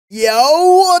Yo,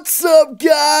 what's up,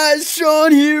 guys?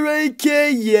 Sean here,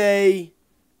 aka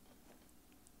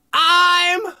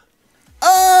I'm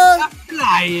a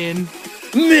flying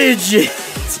midget.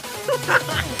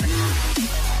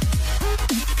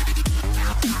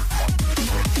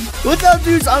 What's up,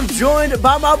 dudes? I'm joined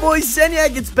by my boy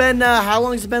Seniac. It's been how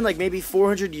long has it been? Like maybe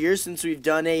 400 years since we've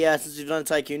done a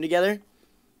Tycoon together.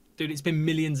 Dude, it's been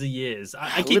millions of years.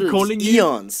 I keep Literally calling just you,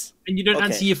 eons. and you don't Okay.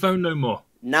 answer your phone no more.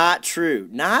 Not true.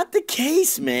 Not the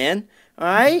case, man. All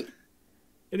right.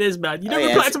 It is bad. You don't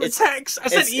yeah, reply to my texts. I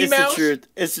sent emails. It's the truth.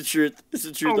 It's the truth. It's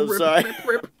the truth. Oh, I'm rip, sorry.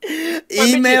 rip.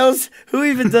 Emails? Who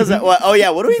even does that? What? Oh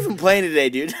yeah. What are we even playing today,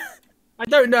 dude? I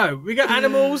don't know. We got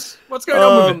animals. What's going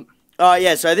on with it?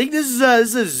 Yeah. So I think this is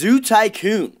a Zoo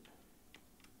Tycoon.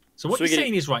 So what you're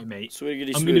saying is right, mate.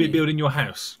 Swiggity, I'm going to be building your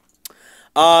house.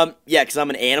 Yeah, because I'm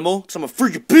an animal. Because I'm a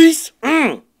freaking beast.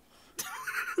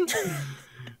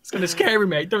 It's kind of scary,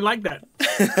 mate. Don't like that.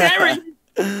 Scary.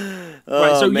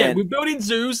 Right, so man. yeah, we're building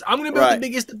zoos. I'm going to build the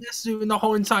biggest, the best zoo in the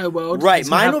whole entire world. Right, It's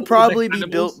gonna mine have will all the probably best be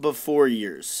animals. built before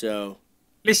yours, so...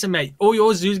 Listen, mate, all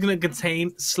your zoo is going to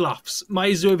contain sloths.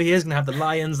 My zoo over here is going to have the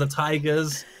lions, the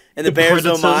tigers, And the bears,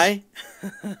 predators. oh my?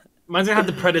 Mine's going to have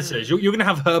the predators. You're going to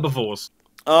have herbivores.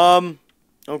 Okay,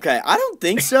 I don't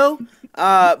think so.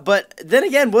 But then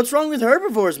again, what's wrong with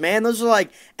herbivores, man? Those are like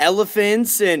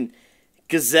elephants and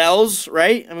gazelles,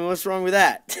 right? I mean, what's wrong with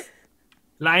that?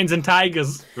 Lions and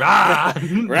tigers. Rah!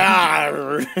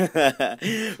 Rawr.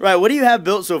 Right, what do you have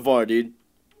built so far, dude?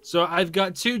 So I've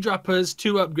got 2 droppers,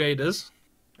 2 upgraders.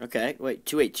 Okay, wait,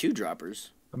 two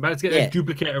droppers. I'm about to get a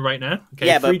duplicator right now. Okay,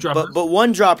 yeah, 3 droppers. but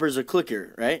one dropper is a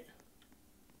clicker, right?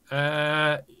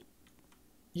 Yeah,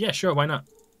 sure, why not?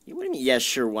 What do you mean, yeah,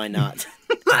 sure, why not?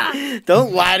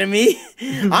 Don't lie to me.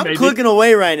 I'm Maybe. clicking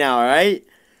away right now, all right?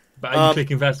 But are you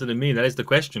clicking faster than me? That is the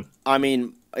question. I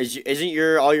mean,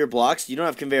 isn't all your blocks? You don't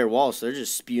have conveyor walls, so they're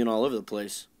just spewing all over the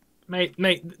place. Mate,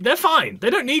 they're fine. They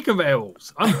don't need conveyor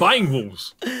walls. I'm buying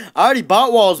walls. I already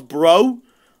bought walls, bro.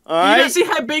 All right. You don't see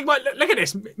how big my... Look at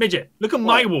this, midget. Look at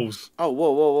my walls. Oh,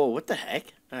 whoa. What the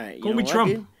heck? All right. Call me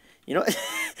Trump. Dude? You know,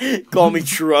 call me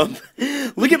Trump.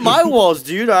 Look at my walls,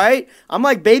 dude. All right. I'm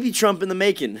like baby Trump in the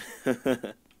making.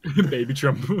 Baby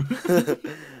Trump.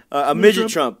 A midget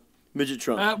Trump. Midget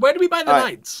Trump. Where do we buy the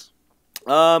lights?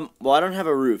 Well, I don't have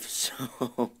a roof,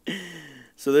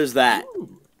 so there's that.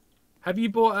 Ooh. Have you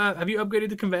upgraded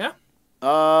the conveyor?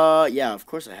 Yeah, of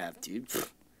course I have, dude.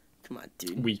 Come on,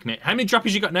 dude. Weak, mate. How many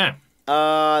droppers you got now?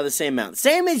 The same amount.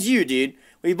 Same as you, dude.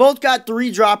 We both got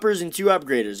 3 droppers and 2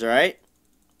 upgraders, all right?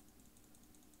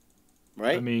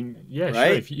 Right? I mean, yeah,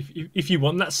 right? sure. If you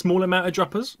want that small amount of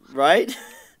droppers. Right?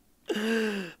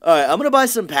 Alright, I'm gonna buy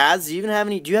some paths. Do you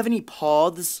have any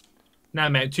pods? Nah,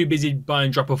 mate, too busy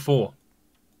buying dropper 4.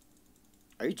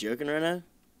 Are you joking right now?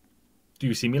 Do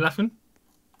you see me laughing?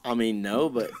 I mean, no,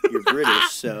 but you're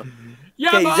British, so... Yeah,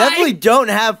 Okay, you definitely don't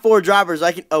have 4 droppers.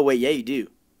 Oh, wait, yeah, you do.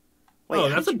 Wait, oh,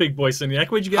 that's a big boy, Seniac.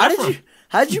 Where'd you get that from?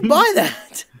 How did you buy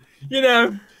that? You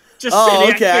know, just Oh,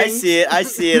 Seniac okay, King.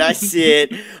 I see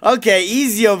it. Okay,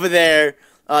 easy over there.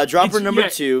 Dropper number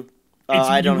 2.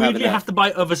 I don't have You enough. have to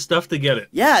buy other stuff to get it.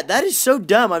 Yeah, that is so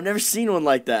dumb. I've never seen one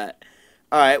like that.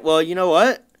 Alright, well, you know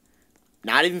what?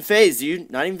 Not even phased, dude.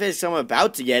 Not even phased, 'cause I'm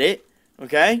about to get it.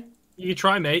 Okay? You can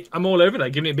try, mate. I'm all over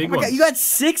that. Give me a big Oh my one. God, you got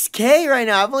 6K right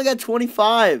now. I've only got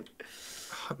 25.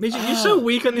 Midget, you're so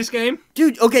weak on this game.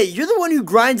 Dude, okay, you're the one who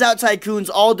grinds out tycoons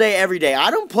all day, every day.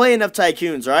 I don't play enough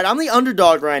tycoons, alright? I'm the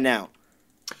underdog right now.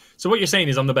 So what you're saying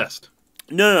is I'm the best.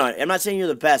 No. I'm not saying you're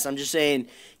the best. I'm just saying,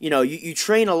 you know, you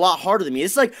train a lot harder than me.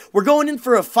 It's like we're going in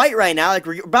for a fight right now. Like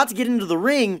we're about to get into the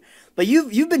ring, but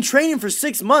you've been training for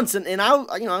 6 months, and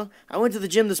I went to the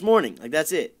gym this morning. Like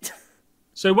that's it.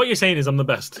 So what you're saying is I'm the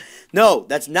best. No,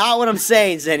 that's not what I'm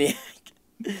saying, Seniac.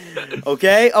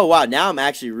 Okay? Oh wow, now I'm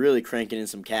actually really cranking in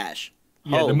some cash.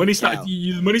 Yeah, Holy the money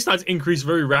cow. starts to increase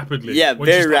very rapidly. Yeah, once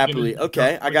you very start rapidly. getting-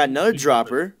 Okay, I got another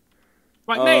dropper.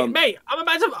 Right, mate, I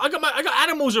got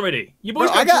animals already. You boys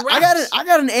No, got giraffes. I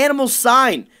got an animal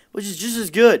sign, which is just as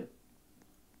good.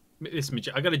 Listen,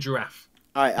 midget, I got a giraffe.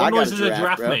 All right, What I got noise a does a giraffe,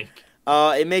 giraffe bro.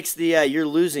 make? It makes the you're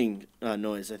losing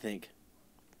noise, I think.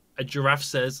 A giraffe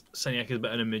says Seniac is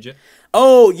better than midget.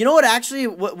 Oh, you know what? Actually,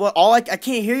 what all I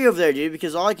can't hear you over there, dude,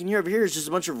 because all I can hear over here is just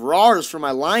a bunch of roars from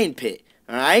my lion pit.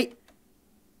 All right?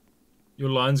 Your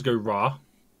lions go raw.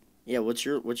 Yeah. What's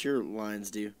your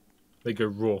lines do? They go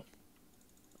raw.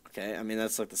 Okay, I mean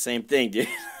that's like the same thing, dude.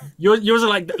 Yours are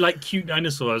like cute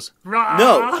dinosaurs.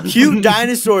 No, cute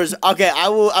dinosaurs. Okay, I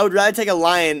would rather take a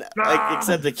lion, like,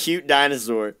 except a cute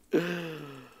dinosaur.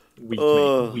 Weak,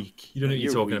 mate. Weak. You don't know what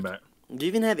you're talking weak. about. Do you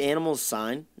even have animals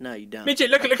sign? No, you don't. Midget,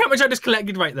 look how much I just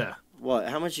collected right there. What?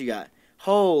 How much you got?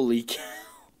 Holy cow.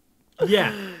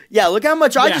 Yeah. Yeah, look how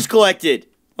much I just collected.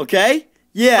 Okay?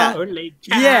 Yeah. Holy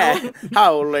cow. Yeah.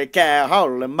 Holy cow.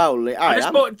 Holy moly. All right.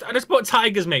 I just bought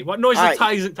tigers, mate. What noise do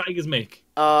tigers make?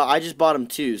 I just bought them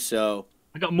too, so.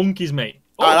 I got monkeys, mate.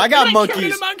 All right, I got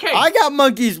monkeys. I got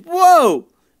monkeys. Whoa. All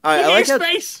right, I like how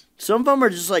some of them are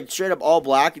just like straight up all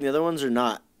black and the other ones are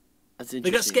not. That's interesting.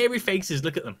 They got scary faces.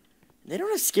 Look at them. They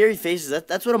don't have scary faces.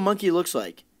 That's what a monkey looks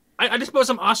like. I just bought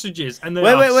some ostriches and they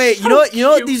wait. So you know what? You know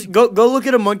what? cute. These go look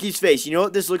at a monkey's face. You know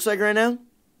what this looks like right now?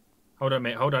 Hold on,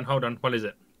 mate. Hold on. What is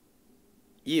it?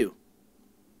 You.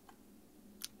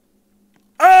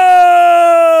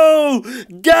 Oh,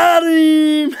 got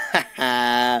him!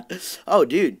 Oh,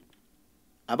 dude,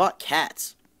 I bought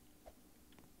cats.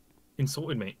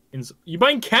 Insulted me. You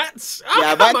buying cats? Oh,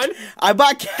 Yeah, I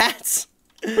bought cats.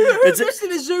 Who's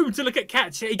in a zoo to look at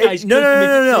cats? Hey guys,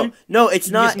 no, it's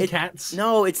not. Cats.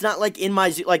 No, it's not like in my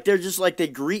zoo. Like they're just like they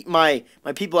greet my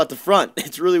people at the front.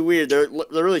 It's really weird. They're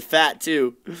really fat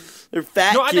too. They're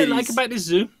fat. What I don't like about this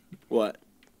zoo. What?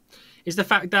 Is the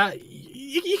fact that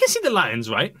you can see the lions,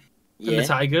 right? Yeah. And the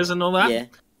tigers and all that. Yeah.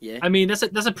 Yeah. I mean, that's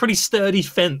a pretty sturdy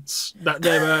fence that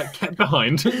they're kept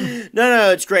behind.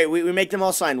 No, it's great. We make them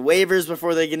all sign waivers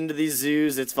before they get into these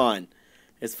zoos. It's fine.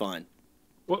 It's fine.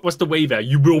 What's the waiver?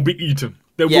 You will be eaten.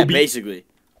 There will be, basically.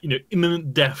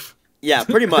 Imminent death. Yeah,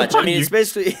 pretty much. I mean, it's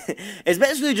basically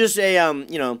just a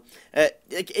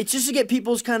it's just to get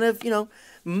people's kind of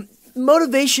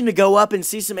motivation to go up and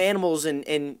see some animals and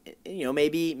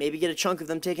maybe get a chunk of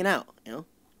them taken out.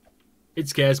 It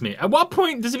scares me. At what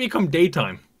point does it become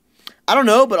daytime? I don't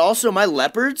know, but also my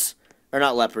leopards. Or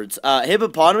not leopards.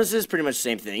 Hippopotamuses, pretty much the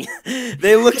same thing.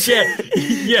 They look...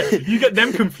 yeah, you get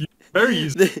them confused very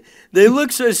easily. They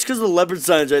look so... It's because of the leopard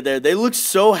signs right there. They look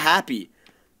so happy.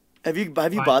 Have you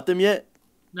bought them yet?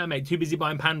 No, mate. Too busy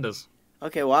buying pandas.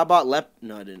 Okay, well, I bought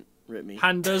No, I didn't. Rip me.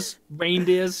 Pandas,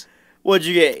 reindeers. What'd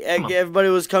you get? Everybody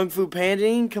was Kung Fu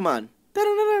pandaing? Come on.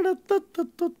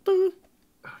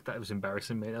 That was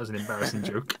embarrassing, mate. That was an embarrassing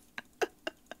joke.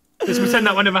 Let's pretend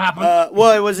that one never happened.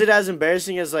 Well, was it as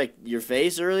embarrassing as like your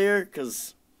face earlier?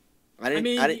 Because I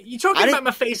didn't. You're talking about my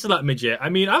face a lot, midget. I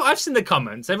mean, I've seen the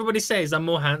comments. Everybody says I'm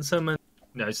more handsome and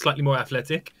slightly more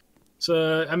athletic.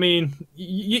 So I mean,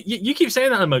 you keep saying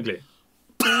that I'm ugly.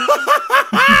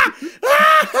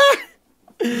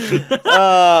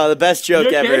 Oh, the best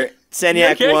joke ever.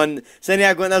 Seniac won.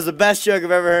 Seniac won. That was the best joke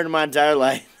I've ever heard in my entire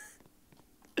life.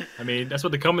 I mean, that's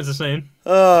what the comments are saying.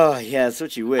 Oh, yeah, that's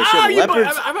what you wish.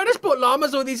 I've just bought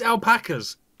llamas or these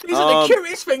alpacas. These are the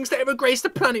cutest things that ever graced the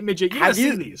planet, midget. You gotta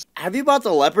see these. Have you bought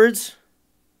the leopards?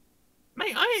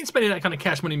 Mate, I ain't spending that kind of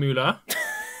cash money moolah.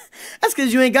 That's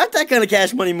because you ain't got that kind of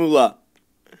cash money moolah.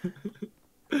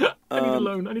 I need a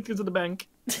loan. I need to go to the bank.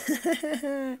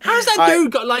 How's that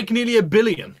dude got like nearly $1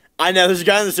 billion? I know, there's a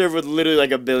guy on the server with literally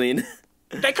like $1 billion.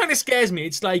 That kind of scares me.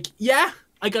 It's like, yeah,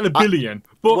 I got $1 billion,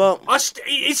 but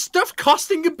is stuff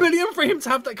costing $1 billion for him to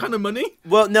have that kind of money?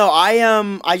 Well, no,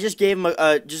 I just gave him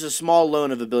just a small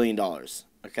loan of $1 billion.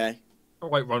 Okay. All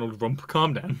right, Ronald Rump,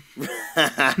 calm down.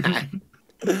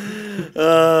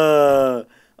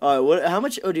 What? How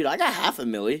much? Oh, dude, I got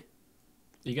 $500,000.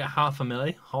 You got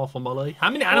 $500,000? $500,000? How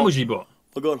many animals you bought?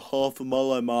 I got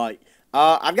 $500,000, mate.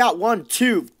 I've got 1,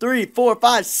 2, 3, 4,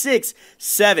 5, 6,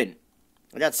 7.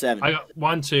 I got 7. I got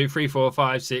 1, 2, 3, 4,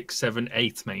 5, 6, 7,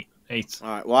 8, mate. 8. All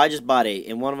right. Well, I just bought 8,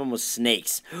 and one of them was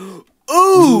snakes. Ooh,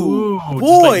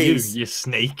 boys! Like you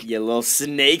snake. You little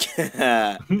snake.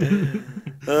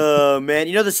 Oh man,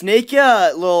 you know the snake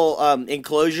little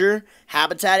enclosure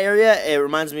habitat area? It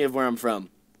reminds me of where I'm from,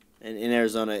 in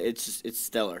Arizona. It's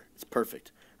stellar. It's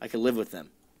perfect. I could live with them.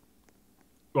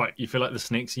 Right, you feel like the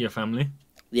snakes in your family?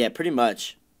 Yeah, pretty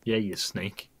much. Yeah, you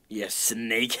snake. Yeah,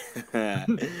 snake. Right,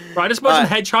 I just bought some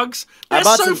hedgehogs. I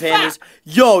bought some pandas.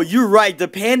 Yo, you're right. The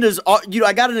pandas are.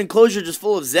 I got an enclosure just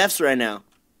full of Zephs right now.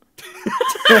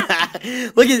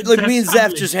 look, me and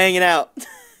Zeph just hanging out.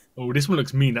 Oh, this one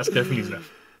looks mean. That's definitely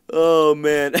Zeph. Oh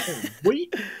man.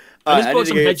 Wait. I just bought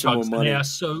some hedgehogs.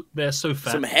 They're so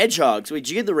fat. Some hedgehogs. Wait, did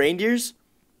you get the reindeers?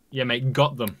 Yeah, mate,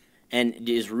 got them. And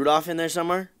is Rudolph in there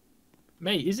somewhere?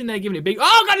 Mate, isn't there giving it big? Oh,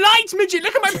 I got lights, midget!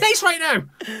 Look at my place right now!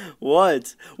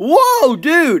 What? Whoa,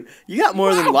 dude! You got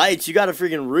more than lights. You got a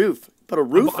freaking roof. Put a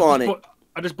roof on it.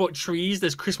 I just bought trees.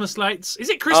 There's Christmas lights.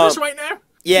 Is it Christmas right now?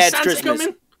 Yeah, it's Christmas.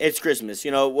 Coming? It's Christmas. You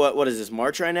know, what is this,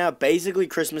 March right now? Basically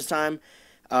Christmas time,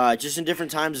 just in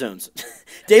different time zones.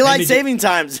 Daylight saving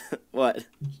times. What?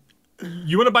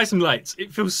 You want to buy some lights?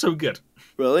 It feels so good.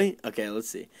 Really? Okay, let's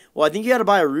see. Well, I think you got to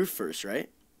buy a roof first, right?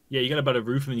 Yeah, you gotta buy a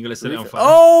roof and then you gotta set it on fire.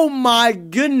 Oh my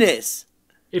goodness!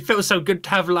 It feels so good to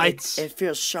have lights. It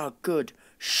feels so good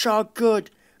So good.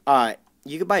 Alright,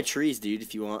 you can buy trees, dude,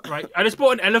 if you want. Right, I just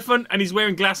bought an elephant and he's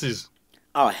wearing glasses.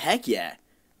 Oh, heck yeah.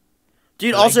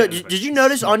 Dude, I like also, that did you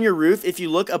notice on your roof, if you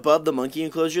look above the monkey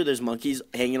enclosure, there's monkeys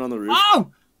hanging on the roof?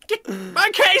 Oh! Get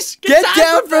my case! Get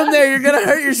down from there! You're gonna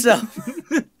hurt yourself!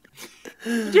 What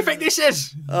do you think this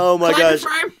is? Oh my Climate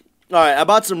gosh. frame? Alright, I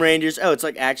bought some reindeers. Oh, it's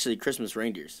like actually Christmas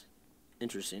reindeers.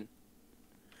 Interesting.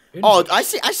 Oh, I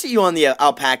see you on the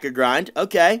alpaca grind.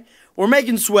 Okay. We're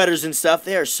making sweaters and stuff.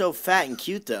 They are so fat and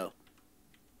cute, though.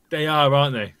 They are,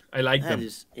 aren't they? I like them.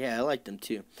 Yeah, I like them,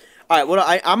 too. All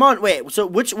right, I'm on. Wait, so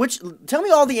which? Tell me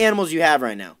all the animals you have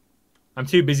right now. I'm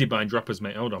too busy buying droppers,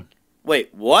 mate. Hold on.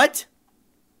 Wait, what?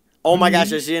 Oh my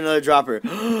gosh, I see another dropper.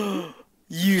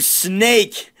 You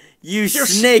snake! You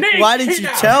snake! Why didn't you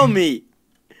tell me?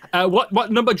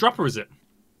 What number dropper is it?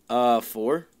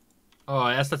 4.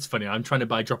 Oh, that's funny. I'm trying to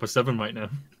buy dropper 7 right now.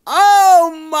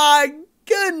 Oh my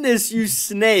goodness, you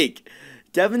snake!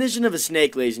 Definition of a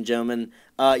snake, ladies and gentlemen.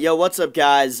 Yo, what's up,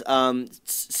 guys?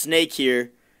 Snake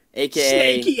here.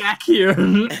 AKA Sneaky here.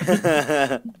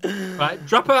 Right,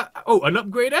 dropper. Oh, an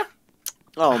upgrader.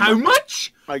 Oh, how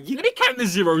much? Are you? Let me count the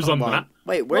zeros on that.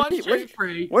 Wait, where'd you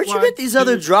get these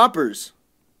other droppers?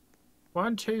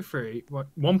 1, 2, 3.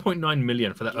 1.9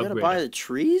 million for that upgrade. You gotta buy the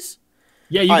trees?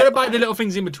 Yeah, you gotta buy the little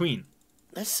things in between.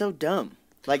 That's so dumb.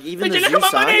 Like even Did the you look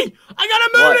at my money? I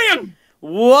got $1 million.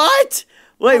 What?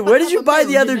 Wait, where did you buy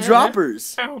the other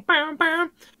droppers? Have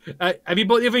you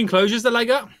bought the other enclosures that I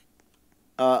got?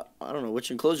 I don't know. Which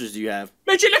enclosures do you have?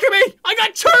 Midget, look at me! I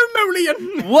got $2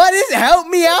 million! What is? Help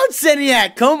me out,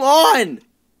 Seniac! Come on!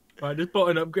 I just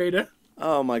bought an upgrader.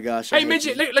 Oh my gosh. Hey,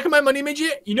 Midget, look at my money,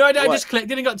 Midget. You know I just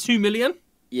collected and got 2 million?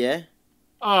 Yeah.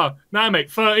 Oh, now mate,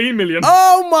 13 million.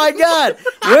 Oh my god!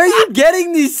 Where are you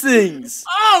getting these things?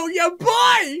 Oh, your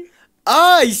boy!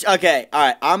 Oh, okay.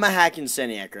 Alright, I'm a hacking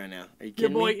Seniac right now. Are you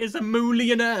kidding Your boy me? is a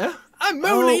millionaire. A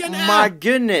millionaire! Oh my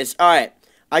goodness. Alright.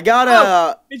 I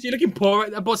got Is you looking poor?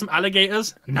 I bought some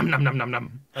alligators. Nom nom nom nom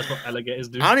nom. That's what alligators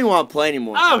do. I don't even want to play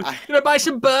anymore. Oh, can I buy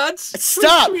some birds?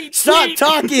 Stop! Sweet, Stop sweet.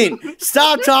 talking!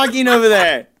 Stop talking over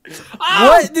there. Oh.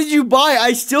 What did you buy?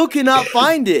 I still cannot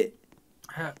find it.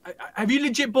 Have you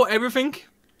legit bought everything?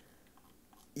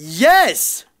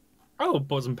 Yes. Oh,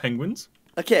 bought some penguins.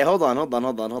 Okay, hold on. Okay,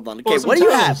 Bought some what do you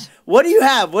turtles. have? What do you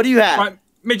have? What do you have? Right,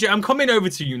 Midget, I'm coming over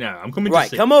to you now. I'm coming Right, to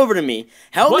see. come over to me.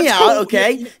 Help me What's out, cool?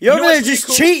 okay? know You're over there what's really just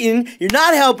cool? cheating. You're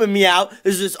not helping me out.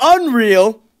 This is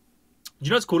unreal. Do you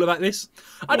know what's cool about this?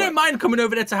 I don't mind coming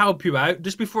over there to help you out.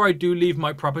 Just before I do leave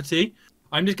my property,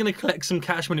 I'm just going to collect some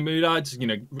cash money moolah. Just,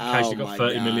 casually got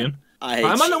 30 million.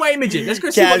 I'm on the way, Midget. Let's go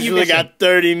see what you Casually got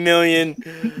 30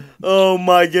 million. Oh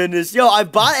my goodness. Yo, I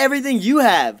bought everything you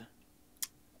have.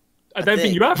 I don't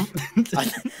think you have.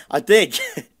 I think.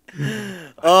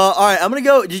 All right, I'm gonna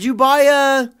go. Did you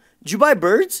buy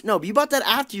birds? No, but you bought that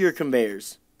after your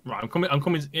conveyors. Right, I'm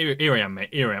coming. Here I am, mate.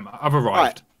 Here I am. I've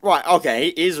arrived. Right.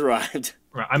 Okay, he's arrived.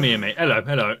 Right, I'm here, mate. Hello.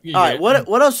 All right.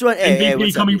 What else do I? Hey,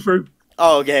 what's coming up? through.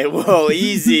 Oh, okay. Whoa,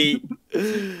 easy.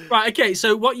 Right. Okay.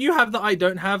 So what you have that I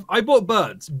don't have? I bought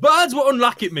birds. Birds will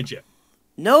unlock it, Midget.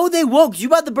 No, they won't. 'Cause you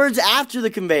bought the birds after the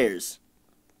conveyors.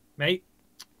 Mate,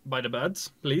 buy the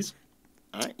birds, please.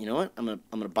 All right. You know what? I'm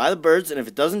gonna buy the birds, and if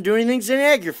it doesn't do anything,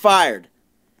 Seniac, you're fired.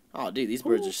 Oh, dude, these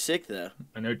birds are sick though.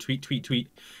 I know. Tweet.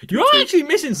 You're actually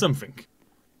missing something.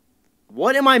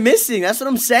 What am I missing? That's what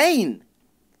I'm saying.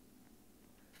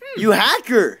 You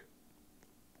hacker.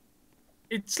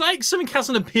 It's like something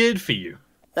hasn't appeared for you.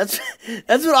 That's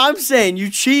what I'm saying. You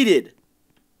cheated.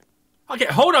 Okay,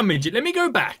 hold on, Midget. Let me go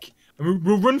back.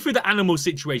 We'll run through the animal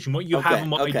situation, what you have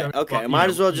and what they don't. Okay, I might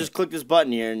as well just click this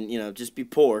button here and, just be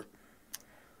poor.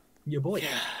 Your boy.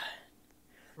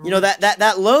 You know,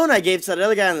 that loan I gave to that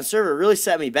other guy on the server really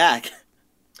set me back.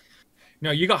 No,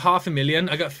 you got 500,000.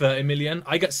 I got 30 million.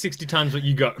 I got 60 times what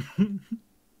you got.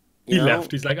 He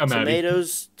left. He's like, I'm out.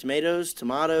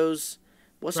 Tomatoes.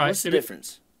 What's the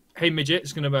difference? Hey, Midget,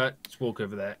 it's gonna just walk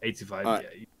over there. 85.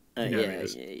 Right.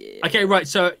 Yeah. Okay, right.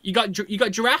 So you got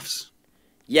giraffes.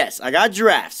 Yes, I got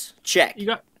giraffes. Check. You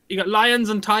got lions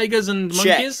and tigers and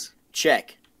monkeys.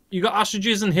 Check. You got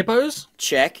ostriches and hippos.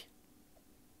 Check.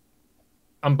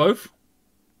 On both.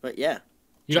 But yeah.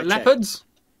 You got leopards.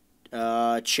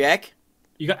 Check.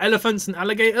 You got elephants and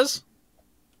alligators.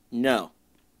 No.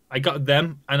 I got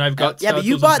them, and I've got. Yeah, but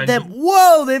you bought them.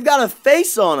 Whoa, they've got a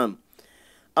face on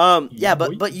them. Yeah,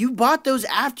 boy. but you bought those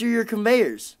after your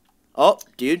conveyors. Oh,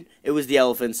 dude, it was the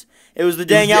elephants. It was the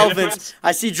dang elephants.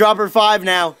 I see dropper 5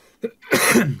 now.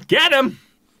 Get him.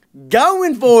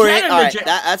 Going for it. Him, All right,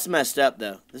 that's messed up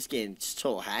though. This game's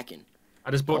total hacking.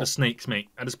 I just bought the snakes, mate.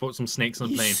 I just bought some snakes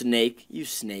on a plane. You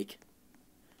snake.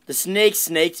 The snake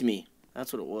snaked me.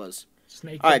 That's what it was.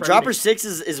 Snake. All right, dropper 6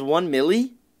 is 1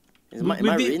 milli. Am I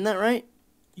reading that right?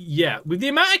 Yeah, with the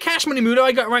amount of cash money moolah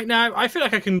I got right now, I feel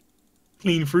like I can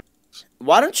clean through.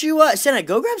 Why don't you, Seniac,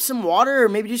 go grab some water or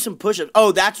maybe do some push-ups.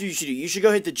 Oh, that's what you should do. You should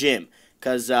go hit the gym.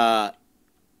 Because, you know.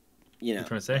 What are you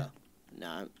trying to say?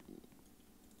 Nah.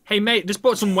 Hey, mate, just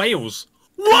bought some whales.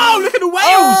 Whoa, look at the whales!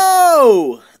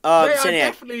 Oh!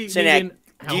 Seniac,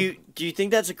 do you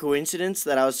think that's a coincidence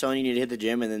that I was telling you need to hit the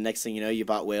gym and the next thing you know, you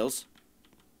bought whales?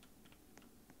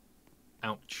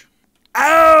 Ouch.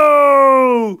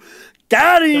 Oh!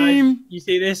 Got him! Guys, you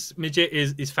see this? Midget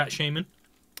is fat shaming.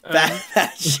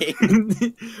 Fat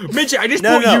shaming. Midget, I just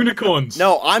bought unicorns.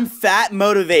 No, I'm fat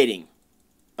motivating.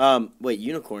 Wait,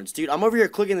 unicorns. Dude, I'm over here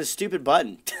clicking this stupid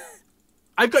button.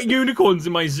 I've got unicorns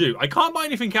in my zoo. I can't buy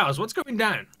anything else. What's going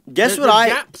down? Guess what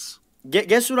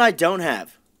I don't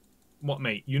have? What,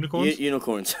 mate? Unicorns?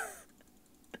 Unicorns.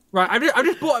 Right, I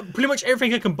just bought pretty much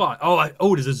everything I can buy.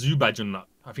 Oh, there's a zoo badge on that.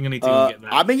 I think I need to go get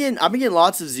that. I've been getting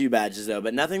lots of zoo badges though,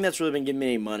 but nothing that's really been giving me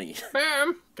any money.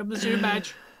 Bam! Got the zoo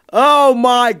badge. Oh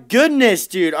my goodness,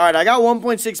 dude! All right, I got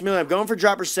 1.6 million. I'm going for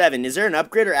dropper 7. Is there an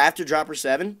upgrader after dropper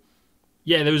 7?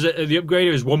 Yeah, there was the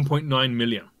upgrader is 1.9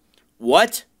 million.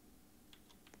 What?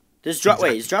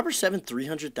 Wait, is dropper 7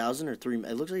 300,000 or 3?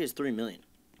 It looks like it's 3 million.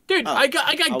 Dude, I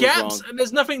got gaps and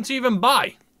there's nothing to even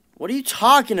buy. What are you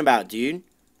talking about, dude?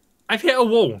 I've hit a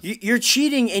wall. You're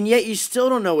cheating, and yet you still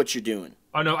don't know what you're doing.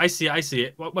 Oh no, I see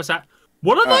it. What's that?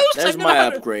 What are those? There's my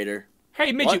upgrader.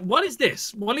 Hey, Midget, what is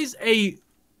this? What is a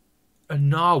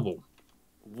narwhal?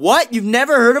 What? You've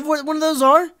never heard of what one of those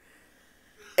are?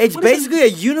 It's basically a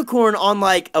unicorn on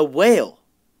like a whale.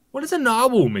 What is a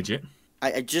narwhal, Midget? I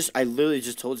literally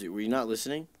just told you. Were you not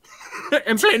listening?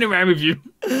 I'm playing around with you.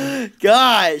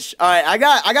 Gosh. All right,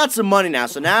 I got some money now.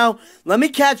 So now let me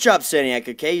catch up, Seniac,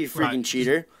 okay? You freaking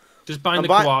cheater. Just buying the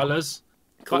koalas.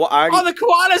 The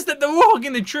koalas that they're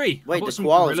walking the tree. Wait, the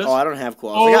koalas. Gorillas. Oh, I don't have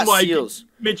koalas. I got seals.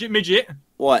 Midget.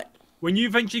 What? When you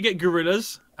eventually get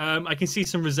gorillas, I can see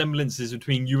some resemblances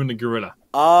between you and the gorilla.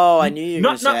 Oh, I knew you were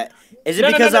going to say that. Is it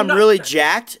because I'm really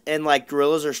jacked and like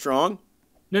gorillas are strong?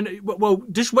 No. Well,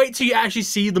 just wait till you actually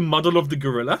see the model of the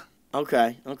gorilla.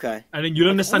 Okay. And then you'll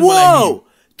understand what I mean.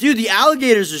 Dude, the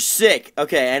alligators are sick.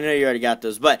 Okay, I know you already got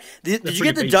those. But did you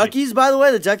get the duckies, by the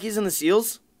way? The duckies and the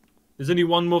seals? There's only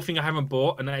one more thing I haven't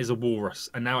bought, and that is a walrus.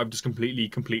 And now I've just completely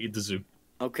completed the zoo.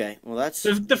 Okay, well that's...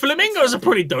 The flamingos are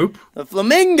pretty dope. The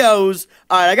flamingos?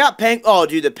 Alright, I got Oh,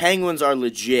 dude, the penguins are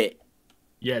legit.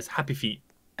 Yes, happy feet.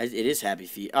 It is happy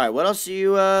feet. Alright, what else do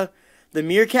you, the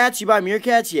meerkats? You buy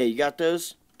meerkats? Yeah, you got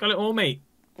those? Got it all, mate.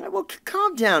 Right, well,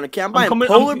 calm down, okay? I'm buying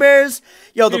polar bears.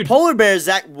 Yo, dude. The polar bears,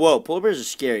 whoa, polar bears are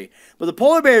scary. But the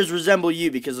polar bears resemble you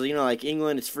because, you know, like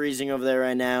England, it's freezing over there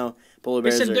right now. Polar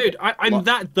bears Listen, dude, I'm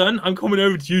that done. I'm coming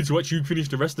over to you to watch you finish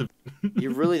the rest of it.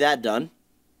 You're really that done?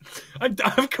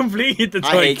 I've completed the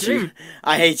Tycoon.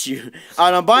 I hate you.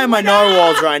 Alright, I'm buying my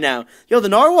narwhals right now. Yo, the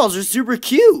narwhals are super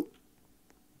cute.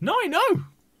 No, I know.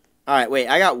 Alright, wait,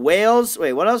 I got whales.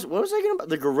 Wait, what else? What was I gonna...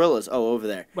 The gorillas. Oh, over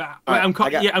there. Well, right, I'm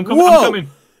coming.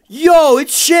 Yo,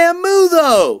 it's Shamu,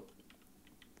 though.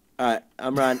 Alright,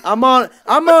 I'm riding. I'm on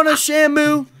a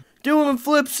Shamu, doing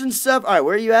flips and stuff. Alright,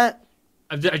 where are you at?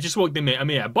 I just walked in, mate. I'm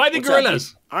here. Buy the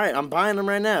gorillas. Alright, I'm buying them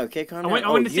right now. Okay, calm down. I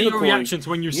want to see your reactions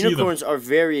when you see them. Unicorns are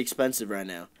very expensive right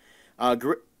now.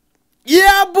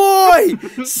 Yeah, boy!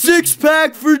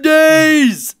 6-pack for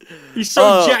days! He's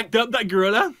so jacked up, that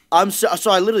gorilla.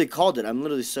 So I literally called it. I'm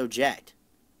literally so jacked.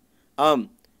 That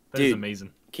is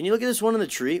amazing. Can you look at this one in the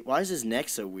tree? Why is his neck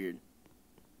so weird?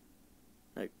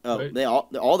 Like,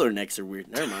 all their necks are weird.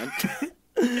 Never mind.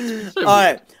 All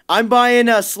right, I'm buying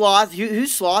a sloth.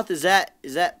 Who's sloth? Is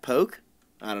that Poke?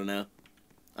 I don't know.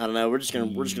 We're just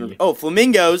gonna. Oh,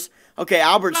 flamingos. Okay,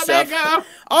 Albert's stuff.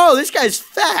 Oh, this guy's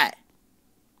fat.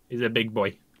 He's a big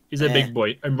boy.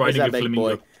 I'm riding a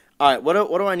flamingo. All right, what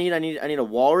do I need? I need a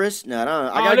walrus. No,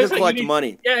 I gotta go collect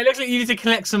money. Yeah, it looks like you need to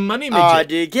collect some money, Midget. Oh,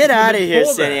 dude, get out of here,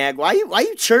 Seniac. Why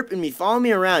you chirping me? Follow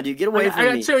me around, dude. Get away from me.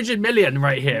 I got 200 million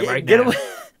right here, right now. Get away.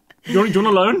 You want a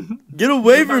loan? Get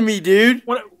away from me, dude.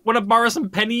 Want to borrow some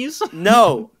pennies?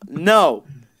 No.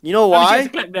 You know why?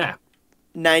 Collect there.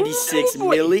 96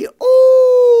 milli.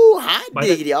 Ooh, hot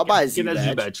diggity. I'll buy a zoo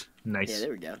badge. Nice. Yeah, there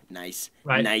we go. Nice.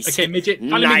 Right. Nice. Okay, Midget.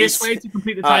 Follow me this way to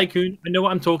complete the Tycoon. I know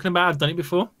what I'm talking about. I've done it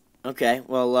before. Okay,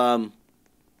 well,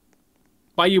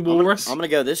 buy your walrus. I'm gonna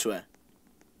go this way.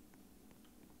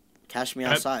 Cash me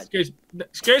outside.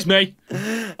 Excuse me.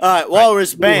 Alright,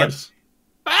 walrus, bam. Walrus.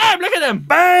 Bam, look at them.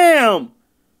 Bam!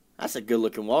 That's a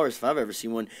good-looking walrus if I've ever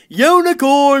seen one.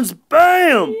 Unicorns,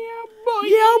 bam! Yeah, boy.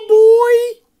 Yeah,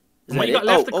 boy! What you got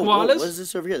left, the koalas? What is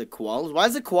this over here? The koalas? Why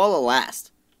does the koala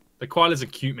last? The koalas are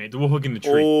cute, mate. They're all hugging the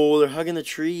tree. Oh, they're hugging the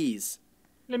trees.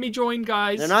 Let me join,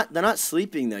 guys. They're not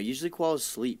sleeping though. Usually koalas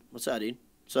sleep. What's that, dude?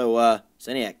 So,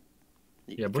 Seniac,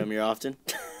 you come here often?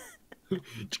 Did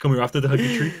you come here after the hug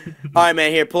the tree? All right,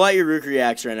 man. Here, pull out your Rookery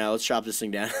axe right now. Let's chop this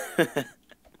thing down.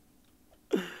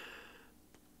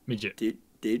 Midget.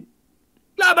 Dude.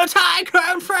 Lava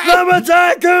Tycoon 3! Lava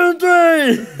Tycoon 3!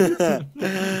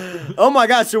 Oh my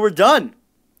god, so we're done.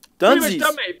 Pretty much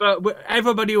done, mate, but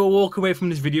everybody will walk away from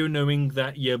this video knowing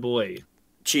that your boy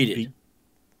cheated.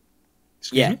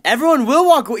 Everyone will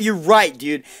walk away. You're right,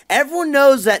 dude. Everyone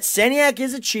knows that Seniac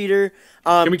is a cheater.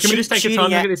 Can we just take a time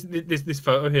to look at this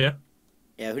photo here?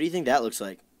 Yeah, who do you think that looks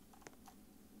like?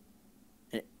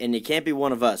 And it can't be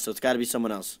one of us, so it's got to be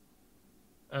someone else.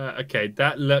 Okay,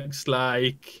 that looks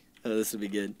like... Oh, this would be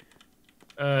good.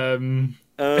 That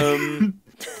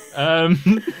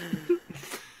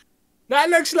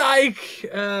looks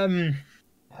like... Do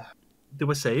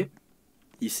I say it?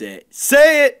 You say it.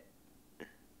 Say it!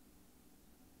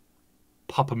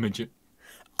 Papa Midget.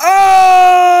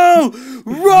 Oh!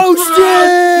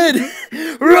 Roasted!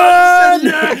 Run!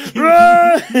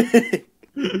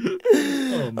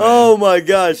 Oh my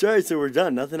gosh. Alright, so we're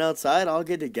done. Nothing outside. All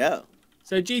good to go.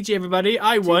 So GG everybody.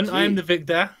 I won. I am the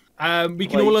victor. We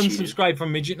can all unsubscribe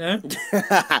from Midget now.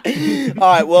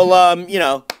 Alright, well, you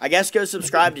know, I guess go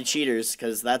subscribe to cheaters,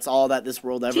 because that's all that this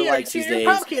world ever likes these days.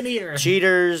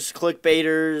 Cheaters,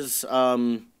 clickbaiters,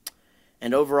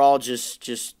 and overall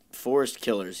just forest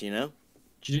killers, you know?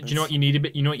 Do you know what you need a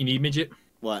bit? You know what you need, Midget?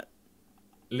 What?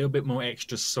 A little bit more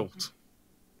extra salt.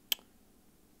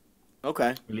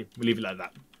 Okay. We'll leave it like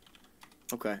that.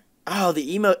 Okay. Oh,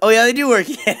 the emo. Oh, yeah, they do work.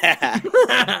 Yeah.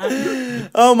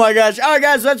 Oh, my gosh. All right,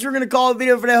 guys, so that's what we're going to call the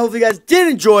video for today. Hopefully, you guys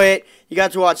did enjoy it. You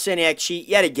got to watch Seniac cheat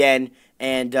yet again.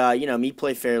 And, you know, me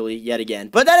play fairly yet again.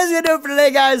 But that is going to do it for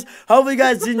today, guys. Hopefully, you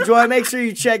guys did enjoy it. Make sure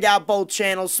you check out both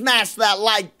channels. Smash that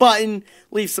like button.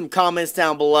 Leave some comments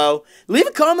down below. Leave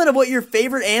a comment of what your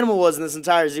favorite animal was in this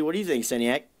entire zoo. What do you think,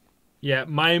 Seniac? Yeah,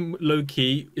 mine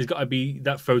low-key has got to be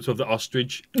that photo of the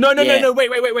ostrich. No,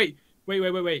 wait.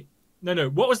 No.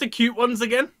 What was the cute ones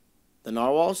again? The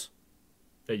narwhals?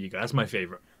 There you go. That's my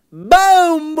favorite.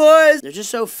 Boom, boys! They're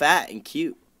just so fat and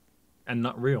cute. And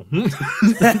not real. Alright,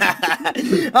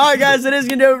 guys, that is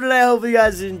going to do it for today. Hopefully, you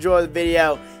guys enjoy the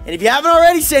video. And if you haven't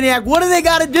already, Seniac, what do they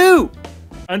got to do?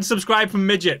 Unsubscribe from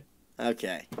Midget.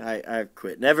 Okay, I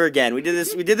quit. Never again. We did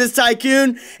this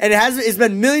Tycoon, and it's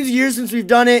been millions of years since we've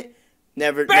done it.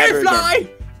 Never again.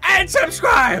 And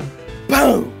subscribe!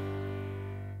 Boom!